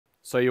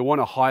So you want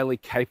a highly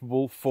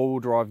capable four-wheel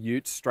drive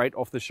ute straight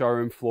off the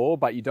showroom floor,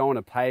 but you don't want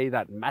to pay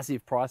that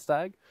massive price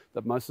tag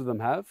that most of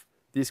them have.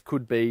 This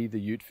could be the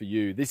ute for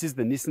you. This is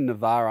the Nissan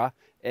Navara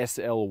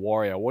SL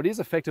Warrior. What is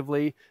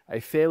effectively a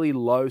fairly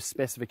low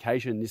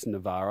specification Nissan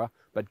Navara,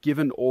 but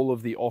given all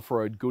of the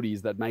off-road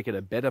goodies that make it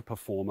a better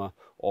performer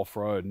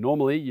off-road.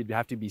 Normally, you'd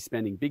have to be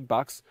spending big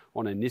bucks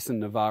on a Nissan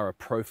Navara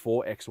Pro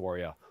 4 X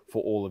Warrior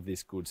for all of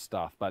this good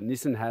stuff. But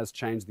Nissan has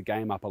changed the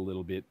game up a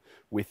little bit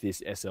with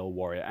this SL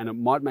Warrior, and it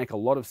might make a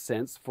lot of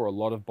sense for a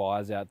lot of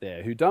buyers out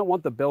there who don't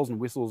want the bells and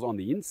whistles on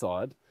the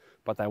inside,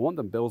 but they want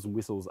the bells and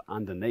whistles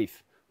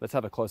underneath. Let's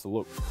have a closer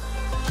look.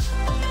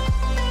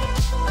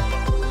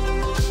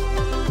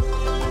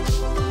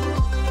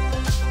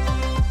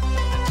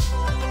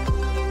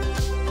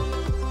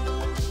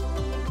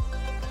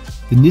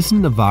 The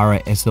Nissan Navara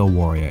SL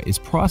Warrior is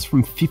priced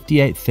from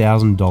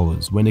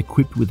 $58,000 when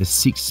equipped with a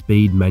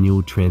 6-speed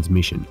manual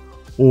transmission,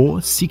 or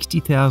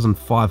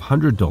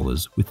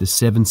 $60,500 with a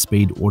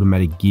 7-speed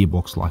automatic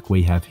gearbox like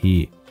we have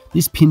here.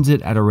 This pins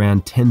it at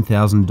around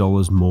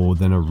 $10,000 more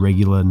than a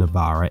regular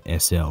Navara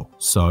SL.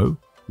 So,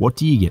 what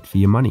do you get for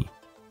your money?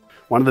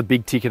 One of the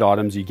big ticket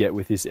items you get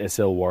with this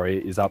SL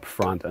Warrior is up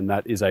front, and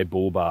that is a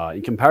bull bar.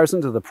 In comparison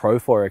to the Pro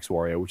 4X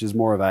Warrior, which is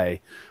more of a,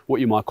 what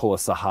you might call a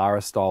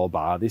Sahara style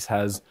bar, this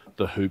has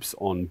the hoops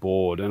on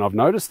board. And I've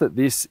noticed that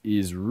this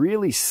is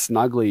really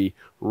snugly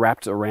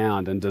wrapped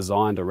around and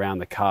designed around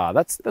the car.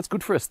 That's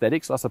good for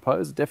aesthetics, I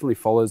suppose. It definitely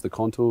follows the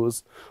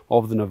contours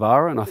of the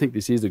Navara, and I think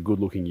this is a good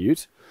looking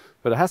ute.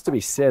 But it has to be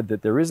said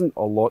that there isn't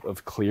a lot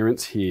of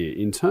clearance here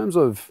in terms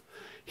of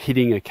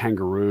hitting a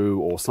kangaroo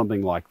or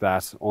something like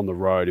that on the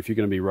road. If you're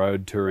going to be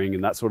road touring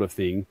and that sort of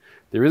thing,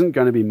 there isn't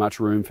going to be much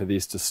room for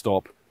this to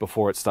stop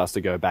before it starts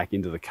to go back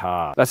into the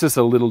car. That's just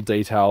a little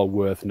detail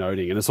worth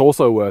noting. And it's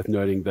also worth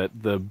noting that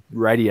the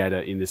radiator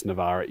in this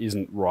Navara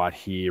isn't right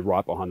here,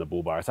 right behind the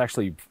bull bar. It's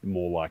actually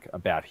more like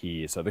about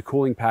here. So the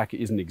cooling pack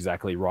isn't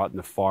exactly right in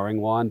the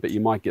firing line, but you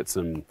might get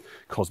some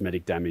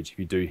cosmetic damage if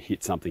you do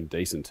hit something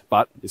decent.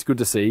 But it's good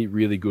to see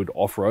really good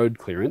off-road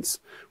clearance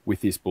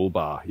with this bull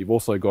bar. You've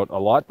also got a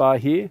light bar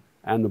here,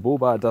 and the bull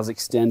bar does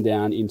extend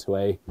down into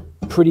a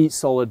pretty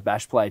solid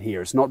bash plate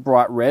here. It's not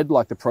bright red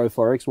like the Pro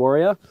 4X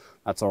Warrior.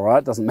 That's all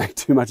right, doesn't make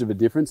too much of a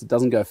difference. It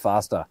doesn't go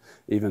faster,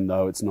 even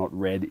though it's not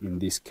red in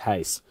this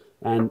case.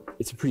 And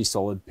it's a pretty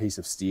solid piece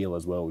of steel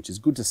as well, which is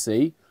good to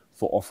see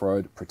for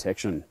off-road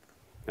protection.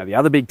 Now, the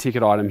other big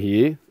ticket item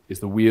here is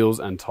the wheels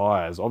and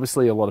tyres.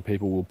 Obviously, a lot of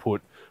people will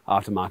put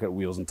aftermarket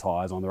wheels and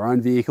tyres on their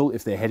own vehicle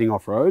if they're heading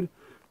off-road,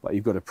 but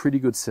you've got a pretty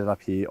good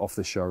setup here off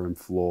the showroom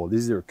floor.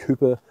 This is a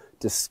Cooper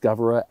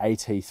Discoverer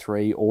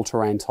AT3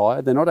 all-terrain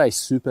tyre. They're not a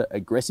super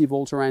aggressive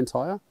all-terrain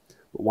tyre,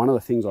 but one of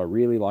the things I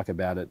really like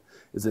about it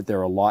is that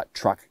they're a light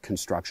truck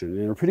construction, and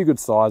they're a pretty good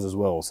size as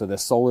well. So they're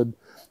solid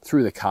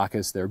through the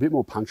carcass, they're a bit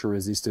more puncture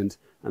resistant,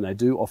 and they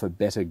do offer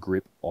better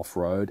grip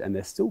off-road, and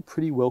they're still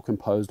pretty well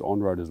composed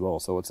on-road as well.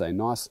 So it's a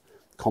nice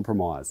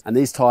compromise. And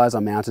these tyres are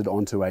mounted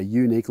onto a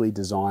uniquely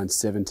designed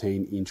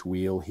 17-inch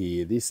wheel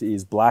here. This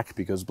is black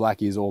because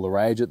black is all the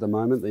rage at the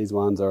moment. These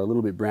ones are a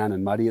little bit brown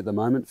and muddy at the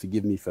moment,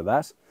 forgive me for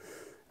that.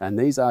 And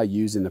these are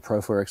used in the Pro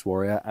 4X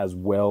Warrior as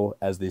well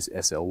as this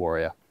SL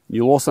Warrior.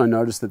 You'll also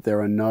notice that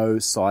there are no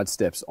side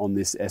steps on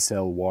this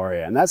SL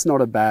Warrior, and that's not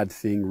a bad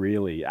thing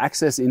really.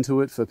 Access into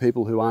it for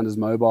people who aren't as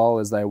mobile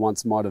as they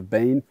once might have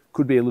been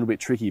could be a little bit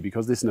tricky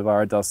because this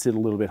Navara does sit a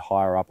little bit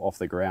higher up off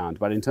the ground.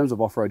 But in terms of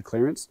off-road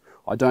clearance,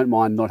 I don't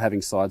mind not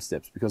having side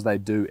steps because they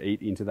do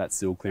eat into that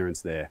sill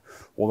clearance there.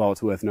 Although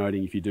it's worth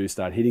noting, if you do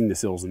start hitting the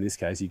sills in this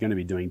case, you're going to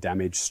be doing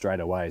damage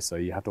straight away. So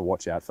you have to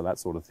watch out for that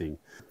sort of thing.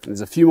 And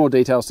there's a few more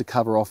details to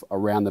cover off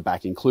around the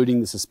back, including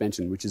the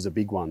suspension, which is a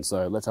big one.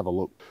 So let's have a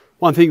look.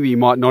 One thing that you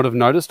might not have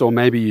noticed, or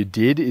maybe you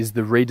did, is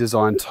the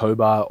redesigned tow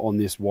bar on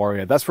this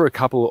Warrior. That's for a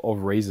couple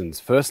of reasons.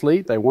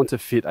 Firstly, they want to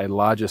fit a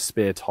larger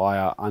spare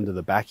tyre under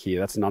the back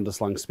here. That's an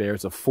underslung spare.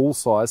 It's a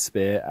full-size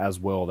spare as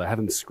well. They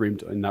haven't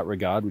scrimped in that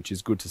regard, which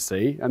is good to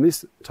see. And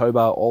this tow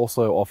bar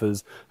also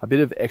offers a bit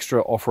of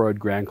extra off-road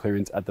ground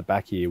clearance at the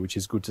back here, which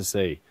is good to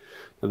see.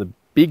 Now, the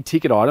big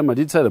ticket item, I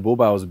did say the bull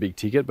bar was a big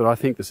ticket, but I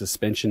think the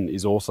suspension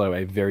is also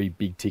a very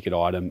big ticket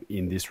item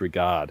in this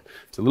regard.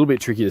 It's a little bit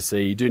tricky to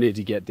see. You do need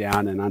to get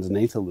down and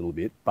underneath a little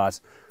bit, but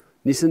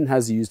Nissan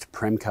has used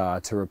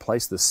Premcar to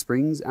replace the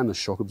springs and the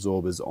shock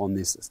absorbers on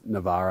this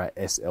Navara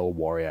SL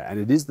Warrior, and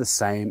it is the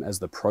same as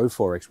the Pro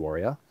 4X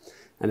Warrior,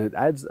 and it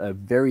adds a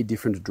very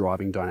different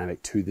driving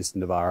dynamic to this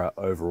Navara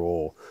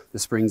overall. The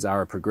springs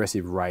are a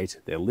progressive rate,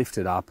 they're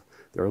lifted up,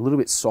 they're a little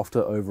bit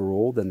softer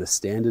overall than the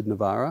standard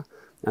Navara,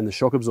 and the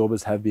shock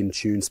absorbers have been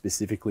tuned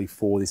specifically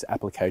for this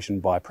application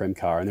by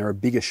Premcar, and they're a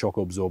bigger shock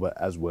absorber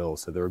as well,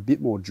 so they're a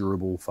bit more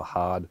durable for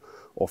hard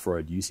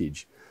off-road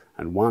usage.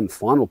 And one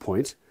final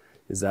point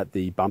is that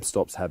the bump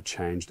stops have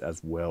changed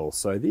as well.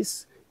 So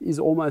this is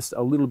almost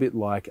a little bit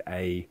like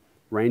a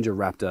Ranger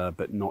Raptor,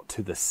 but not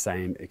to the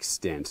same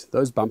extent.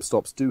 Those bump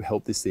stops do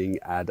help this thing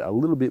add a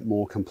little bit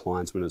more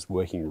compliance when it's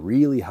working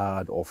really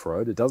hard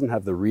off-road. It doesn't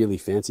have the really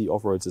fancy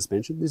off-road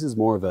suspension. This is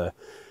more of a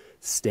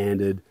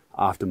standard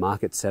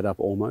aftermarket setup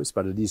almost,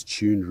 but it is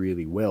tuned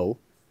really well.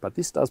 But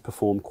this does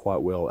perform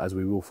quite well, as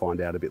we will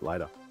find out a bit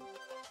later.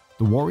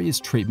 The Warrior's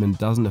treatment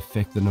doesn't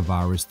affect the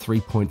Navara's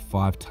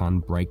 3.5 tonne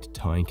braked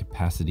towing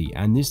capacity,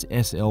 and this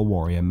SL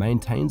Warrior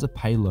maintains a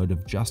payload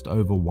of just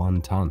over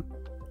 1 tonne.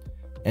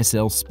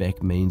 SL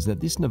spec means that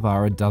this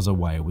Navara does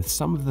away with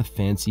some of the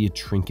fancier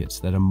trinkets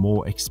that a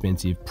more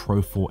expensive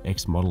Pro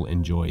 4X model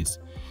enjoys.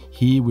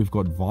 Here we've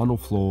got vinyl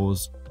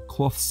floors,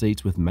 cloth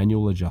seats with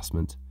manual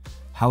adjustment,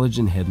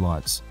 halogen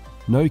headlights,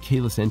 no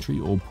keyless entry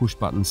or push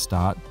button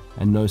start,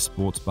 and no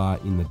sports bar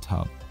in the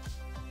tub.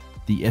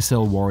 The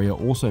SL Warrior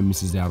also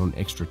misses out on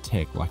extra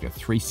tech like a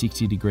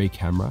 360-degree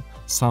camera,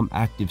 some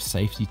active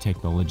safety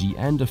technology,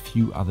 and a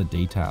few other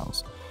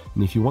details.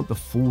 And if you want the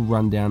full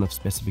rundown of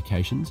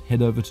specifications,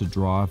 head over to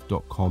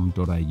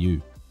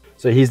Drive.com.au.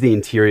 So here's the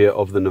interior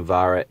of the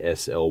Navara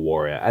SL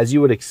Warrior. As you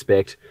would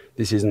expect,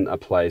 this isn't a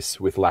place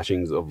with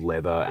lashings of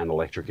leather and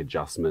electric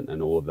adjustment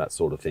and all of that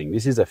sort of thing.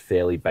 This is a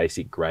fairly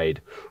basic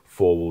grade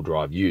four-wheel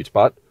drive ute,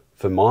 but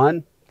for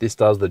mine, this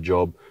does the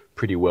job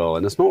pretty well,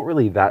 and it's not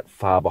really that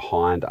far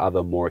behind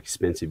other more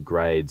expensive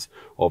grades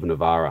of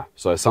Navara.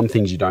 So some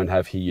things you don't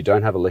have here, you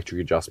don't have electric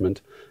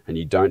adjustment, and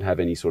you don't have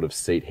any sort of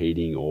seat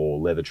heating or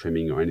leather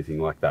trimming or anything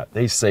like that.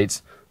 These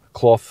seats,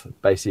 cloth,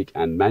 basic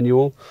and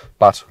manual,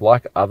 but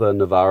like other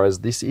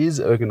Navaras, this is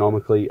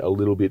ergonomically a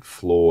little bit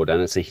flawed,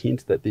 and it's a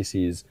hint that this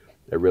is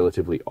a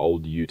relatively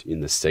old ute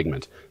in the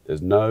segment.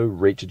 There's no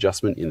reach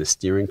adjustment in the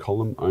steering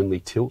column, only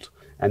tilt,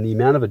 and the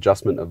amount of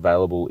adjustment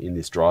available in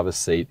this driver's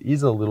seat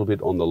is a little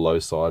bit on the low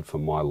side for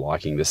my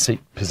liking. The seat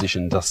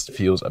position just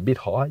feels a bit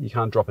high. You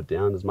can't drop it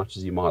down as much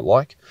as you might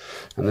like,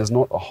 and there's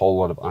not a whole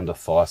lot of under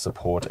thigh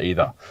support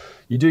either.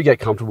 You do get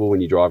comfortable when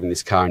you're driving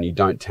this car, and you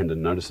don't tend to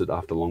notice it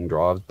after long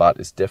drives, but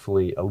it's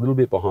definitely a little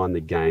bit behind the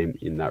game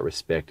in that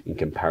respect in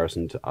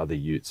comparison to other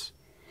utes.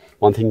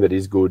 One thing that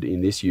is good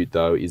in this ute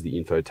though is the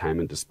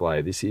infotainment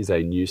display. This is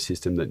a new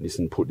system that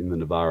Nissan put in the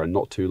Navara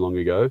not too long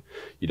ago.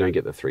 You don't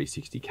get the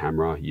 360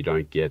 camera, you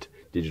don't get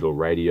digital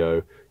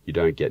radio, you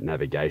don't get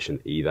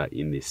navigation either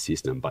in this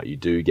system, but you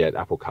do get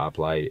Apple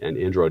CarPlay and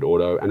Android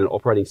Auto and an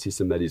operating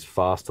system that is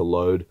fast to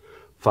load,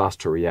 fast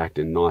to react,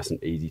 and nice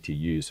and easy to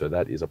use. So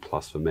that is a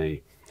plus for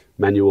me.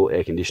 Manual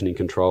air conditioning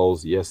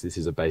controls. Yes, this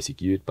is a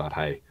basic ute, but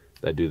hey,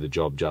 they do the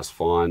job just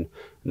fine.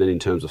 And then in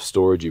terms of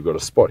storage, you've got a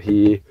spot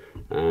here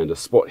and a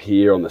spot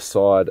here on the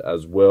side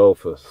as well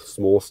for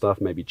small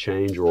stuff, maybe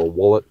change or a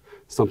wallet,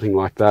 something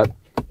like that.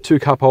 2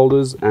 cup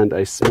holders and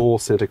a small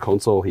center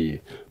console here.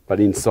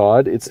 But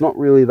inside, it's not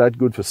really that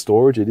good for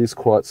storage. It is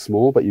quite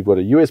small, but you've got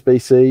a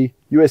USB-C,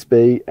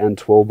 USB and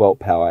 12-volt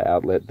power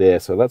outlet there.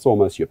 So that's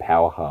almost your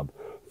power hub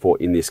for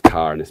in this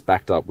car, and it's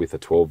backed up with a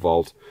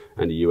 12-volt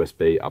and a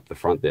USB up the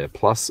front there,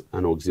 plus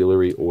an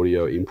auxiliary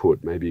audio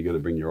input. Maybe you're going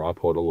to bring your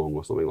iPod along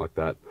or something like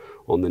that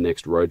on the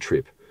next road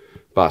trip.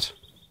 But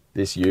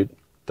this ute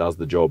does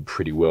the job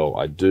pretty well.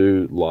 I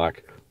do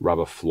like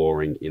rubber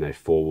flooring in a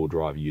four-wheel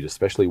drive ute,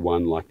 especially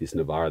one like this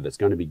Navara that's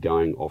going to be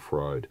going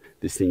off-road.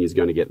 This thing is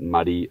going to get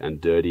muddy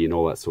and dirty and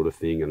all that sort of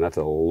thing, and that's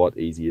a lot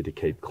easier to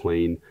keep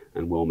clean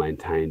and well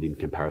maintained in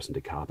comparison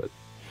to carpet.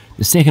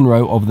 The second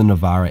row of the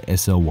Navara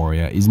SL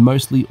Warrior is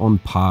mostly on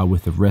par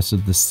with the rest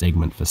of the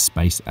segment for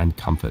space and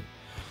comfort.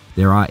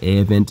 There are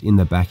air vents in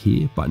the back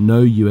here, but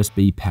no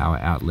USB power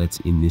outlets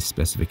in this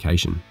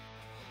specification.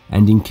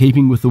 And in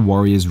keeping with the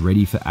Warrior's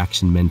ready for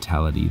action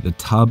mentality, the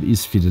tub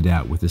is fitted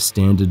out with a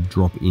standard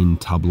drop-in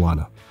tub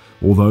liner.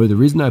 Although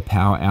there is no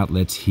power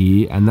outlets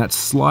here, and that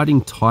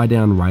sliding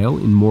tie-down rail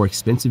in more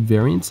expensive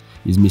variants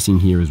is missing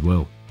here as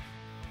well.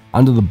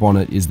 Under the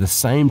bonnet is the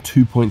same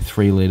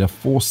 2.3 litre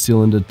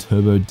 4-cylinder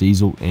turbo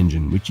diesel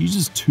engine, which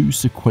uses 2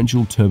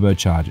 sequential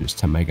turbochargers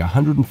to make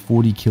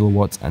 140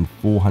 kilowatts and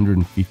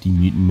 450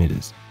 newton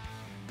meters.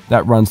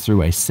 That runs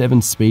through a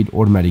 7-speed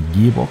automatic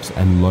gearbox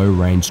and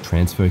low-range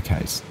transfer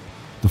case.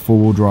 The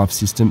four-wheel drive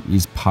system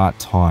is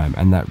part-time,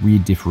 and that rear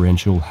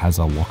differential has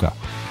a locker.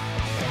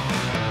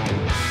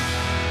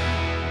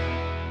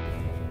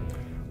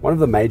 One of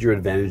the major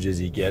advantages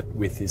you get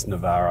with this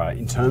Navara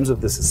in terms of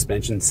the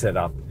suspension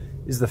setup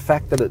is the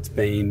fact that it's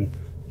been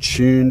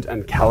tuned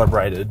and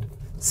calibrated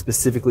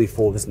specifically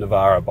for this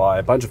Navara by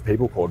a bunch of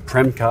people called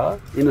Premcar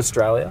in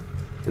Australia.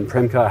 And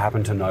Premcar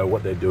happen to know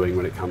what they're doing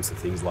when it comes to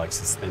things like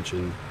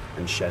suspension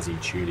and chassis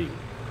tuning.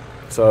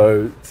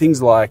 So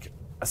things like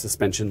a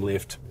suspension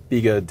lift,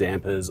 bigger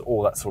dampers,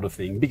 all that sort of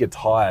thing, bigger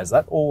tyres,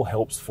 that all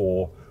helps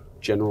for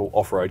general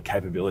off-road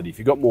capability. If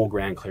you've got more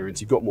ground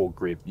clearance, you've got more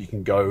grip, you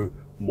can go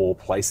more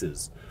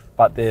places.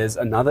 But there's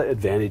another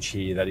advantage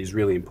here that is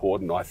really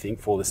important, I think,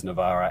 for this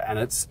Navara, and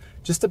it's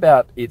just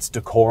about its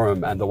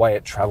decorum and the way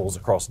it travels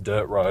across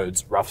dirt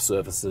roads, rough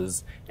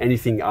surfaces,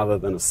 anything other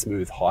than a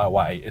smooth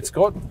highway. It's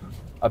got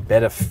a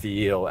better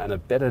feel and a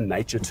better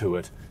nature to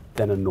it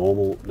than a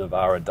normal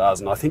Navara does,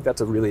 and I think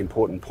that's a really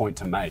important point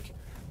to make.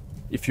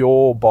 If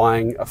you're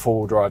buying a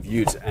four-wheel drive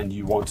ute and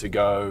you want to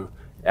go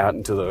out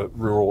into the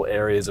rural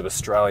areas of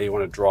Australia, you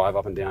want to drive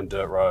up and down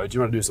dirt roads, you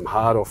want to do some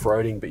hard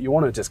off-roading, but you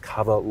want to just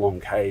cover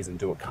long Ks and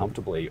do it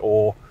comfortably,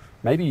 or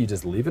maybe you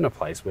just live in a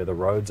place where the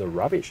roads are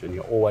rubbish and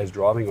you're always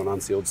driving on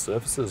unsealed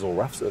surfaces or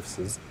rough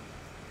surfaces.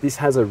 This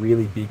has a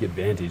really big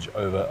advantage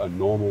over a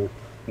normal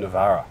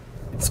Navara.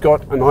 It's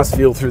got a nice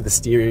feel through the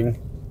steering,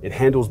 it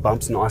handles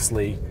bumps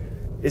nicely.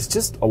 It's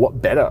just a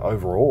lot better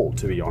overall,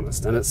 to be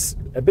honest. And it's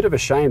a bit of a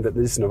shame that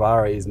this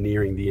Navara is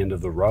nearing the end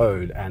of the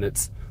road and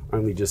it's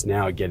only just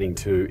now getting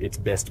to its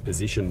best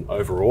position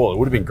overall. It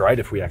would have been great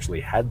if we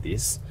actually had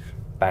this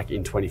back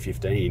in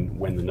 2015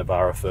 when the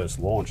Navara first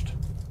launched.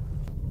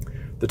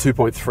 The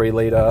 2.3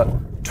 litre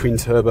twin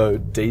turbo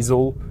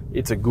diesel,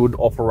 it's a good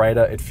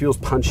operator. It feels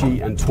punchy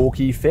and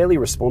torquey, fairly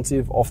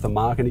responsive off the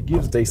mark, and it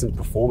gives decent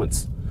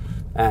performance.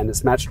 And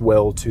it's matched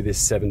well to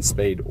this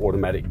 7-speed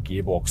automatic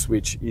gearbox,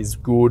 which is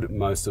good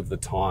most of the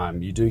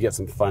time. You do get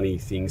some funny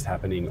things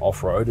happening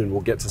off-road, and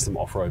we'll get to some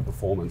off-road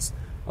performance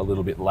a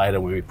little bit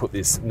later when we put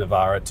this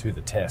Navara to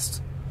the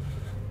test.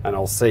 And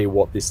I'll see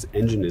what this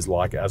engine is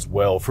like as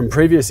well. From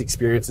previous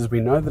experiences, we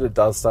know that it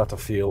does start to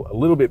feel a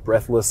little bit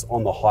breathless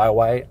on the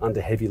highway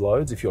under heavy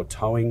loads. If you're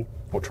towing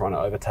or trying to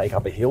overtake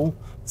up a hill,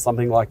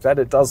 something like that,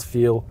 it does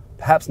feel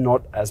perhaps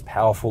not as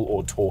powerful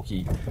or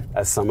torquey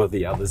as some of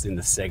the others in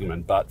the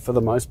segment, but for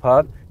the most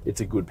part,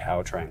 it's a good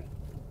powertrain.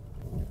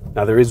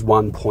 Now, there is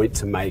one point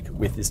to make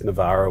with this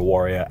Navara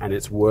Warrior, and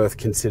it's worth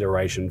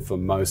consideration for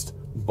most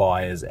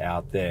buyers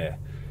out there.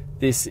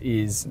 This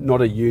is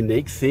not a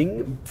unique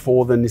thing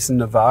for the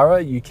Nissan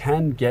Navara. You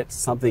can get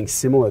something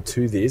similar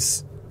to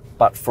this,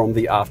 but from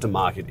the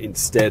aftermarket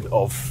instead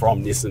of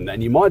from Nissan,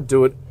 and you might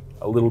do it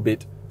a little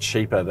bit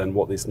cheaper than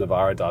what this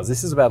Navara does.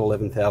 This is about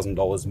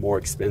 $11,000 more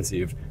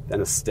expensive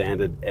than a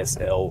standard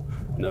SL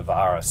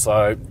Navara.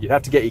 So you'd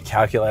have to get your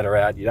calculator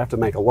out, you'd have to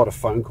make a lot of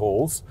phone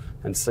calls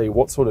and see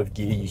what sort of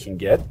gear you can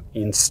get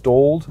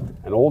installed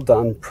and all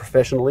done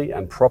professionally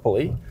and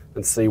properly,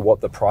 and see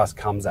what the price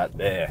comes at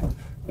there.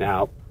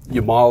 Now,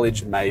 your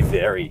mileage may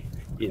vary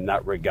in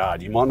that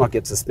regard. You might not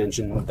get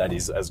suspension that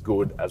is as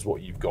good as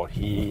what you've got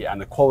here,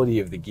 and the quality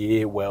of the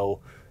gear,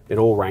 well, it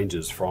all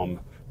ranges from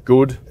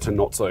good to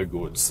not so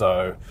good.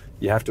 So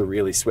you have to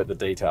really sweat the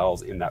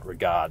details in that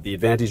regard. The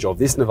advantage of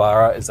this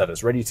Navara is that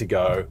it's ready to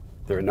go.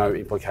 There are no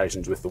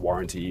implications with the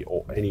warranty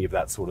or any of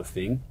that sort of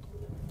thing.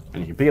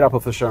 And you can pick it up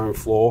off the showroom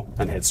floor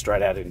and head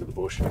straight out into the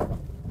bush.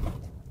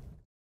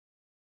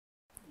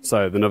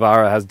 So the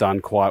Navara has done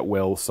quite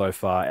well so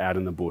far out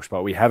in the bush,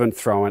 but we haven't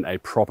thrown a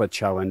proper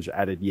challenge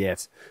at it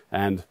yet.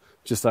 And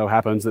just so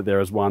happens that there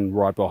is one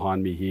right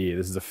behind me here.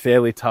 This is a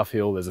fairly tough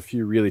hill. There's a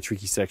few really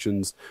tricky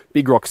sections,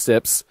 big rock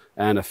steps,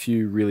 and a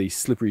few really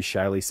slippery,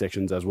 shaly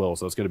sections as well.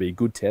 So it's going to be a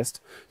good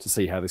test to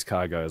see how this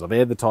car goes. I've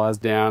aired the tyres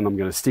down. I'm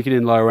going to stick it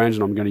in low range,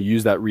 and I'm going to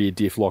use that rear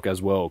diff lock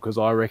as well, because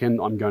I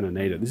reckon I'm going to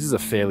need it. This is a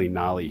fairly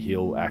gnarly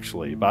hill,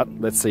 actually, but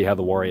let's see how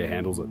the Warrior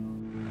handles it.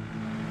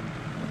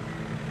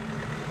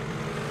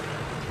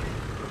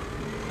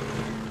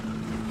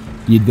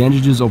 The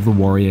advantages of the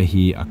Warrior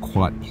here are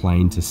quite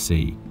plain to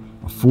see.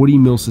 A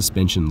 40mm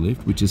suspension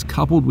lift, which is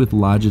coupled with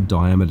larger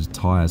diameter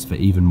tyres for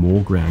even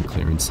more ground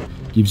clearance,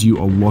 gives you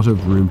a lot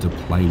of room to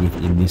play with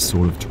in this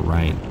sort of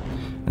terrain.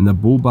 And the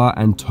bull bar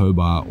and tow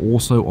bar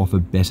also offer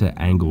better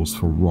angles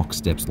for rock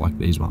steps like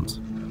these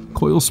ones.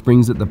 Coil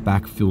springs at the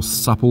back feel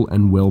supple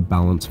and well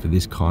balanced for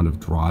this kind of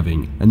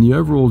driving, and the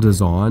overall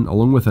design,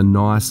 along with a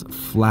nice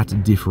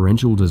flat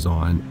differential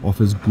design,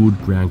 offers good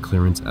ground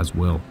clearance as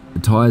well. The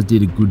tyres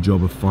did a good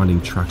job of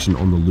finding traction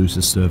on the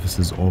looser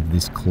surfaces of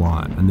this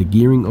climb, and the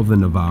gearing of the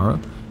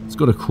Navara, it's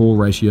got a crawl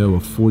ratio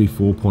of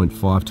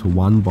 44.5 to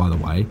 1 by the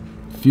way,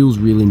 feels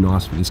really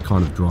nice for this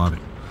kind of driving.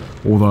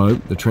 Although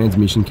the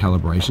transmission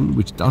calibration,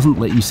 which doesn't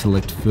let you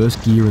select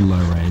first gear in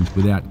low range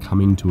without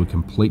coming to a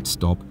complete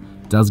stop,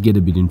 does get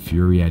a bit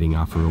infuriating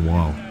after a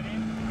while.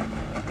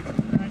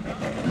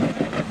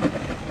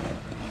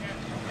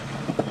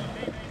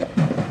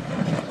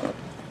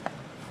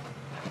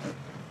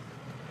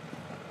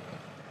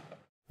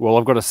 Well,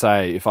 I've got to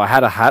say, if I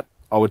had a hat,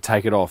 I would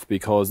take it off,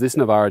 because this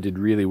Navara did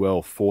really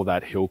well for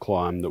that hill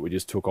climb that we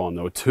just took on.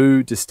 There were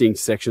two distinct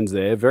sections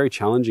there, very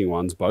challenging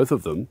ones, both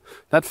of them.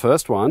 That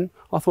first one,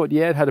 I thought,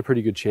 yeah, it had a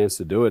pretty good chance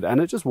to do it, and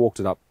it just walked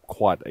it up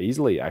quite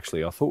easily,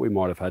 actually. I thought we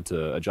might have had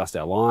to adjust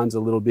our lines a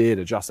little bit,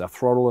 adjust our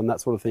throttle and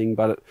that sort of thing,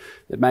 but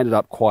it made it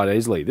up quite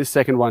easily. This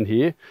second one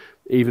here,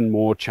 even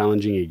more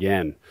challenging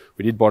again.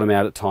 We did bottom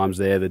out at times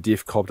there. The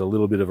diff copped a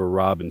little bit of a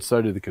rub, and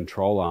so did the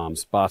control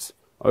arms, but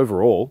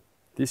overall,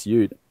 this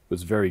ute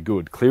was very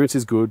good. Clearance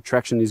is good,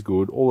 traction is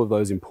good, all of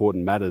those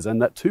important matters.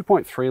 And that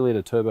 2.3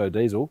 litre turbo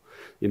diesel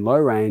in low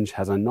range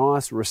has a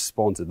nice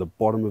response at the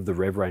bottom of the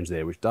rev range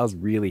there, which does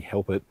really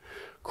help it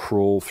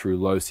crawl through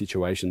low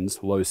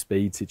situations, low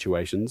speed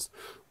situations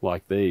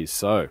like these.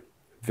 So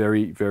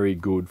very, very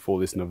good for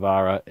this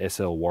Navara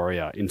SL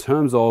Warrior. In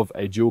terms of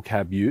a dual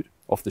cab ute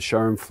off the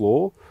showroom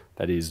floor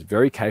that is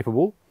very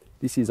capable,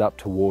 this is up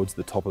towards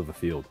the top of the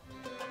field.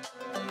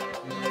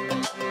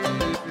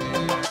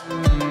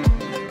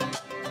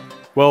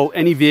 Well,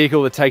 any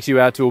vehicle that takes you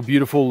out to a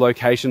beautiful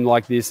location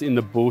like this in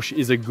the bush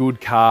is a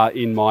good car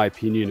in my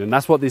opinion. And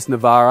that's what this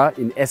Navara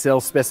in SL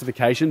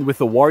specification with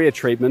the Warrior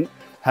treatment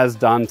has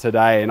done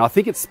today. And I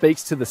think it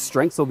speaks to the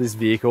strengths of this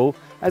vehicle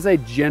as a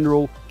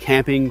general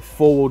camping,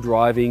 four-wheel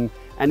driving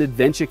and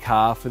adventure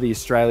car for the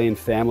Australian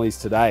families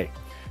today.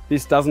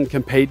 This doesn't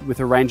compete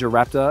with a Ranger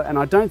Raptor, and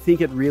I don't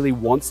think it really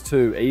wants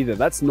to either.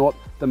 That's not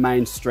the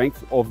main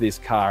strength of this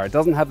car. It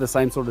doesn't have the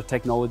same sort of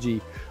technology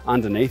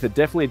underneath. It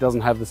definitely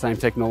doesn't have the same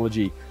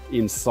technology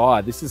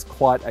inside. This is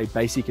quite a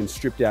basic and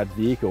stripped out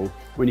vehicle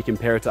when you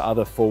compare it to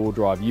other four-wheel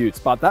drive utes,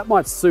 but that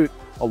might suit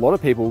a lot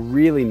of people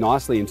really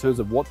nicely in terms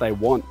of what they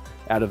want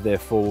out of their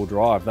four-wheel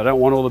drive. They don't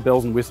want all the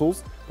bells and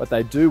whistles, but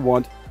they do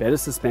want better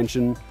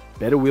suspension,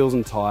 better wheels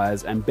and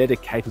tires, and better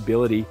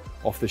capability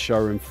off the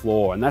showroom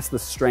floor. And that's the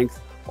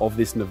strength of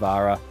this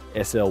Navara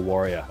SL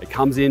Warrior. It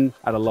comes in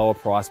at a lower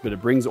price, but it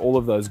brings all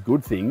of those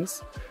good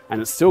things, and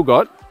it's still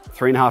got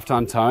 3.5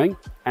 ton towing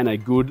and a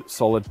good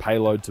solid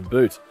payload to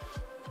boot.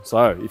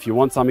 So if you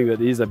want something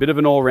that is a bit of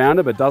an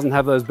all-rounder but doesn't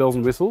have those bells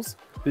and whistles,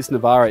 this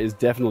Navara is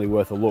definitely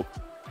worth a look.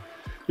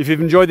 If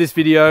you've enjoyed this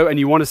video and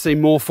you want to see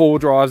more four-wheel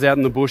drives out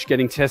in the bush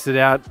getting tested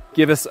out,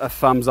 give us a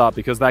thumbs up,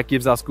 because that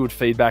gives us good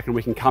feedback and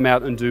we can come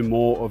out and do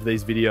more of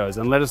these videos.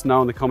 And let us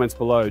know in the comments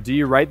below, do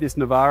you rate this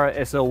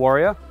Navara SL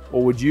Warrior,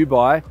 or would you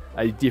buy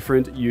a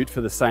different ute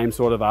for the same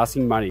sort of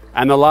asking money?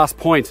 And the last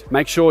point,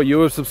 make sure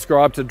you are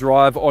subscribed to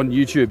Drive on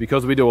YouTube,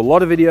 because we do a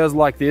lot of videos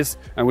like this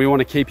and we want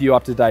to keep you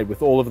up to date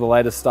with all of the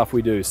latest stuff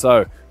we do.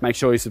 So make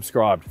sure you're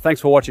subscribed.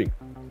 Thanks for watching.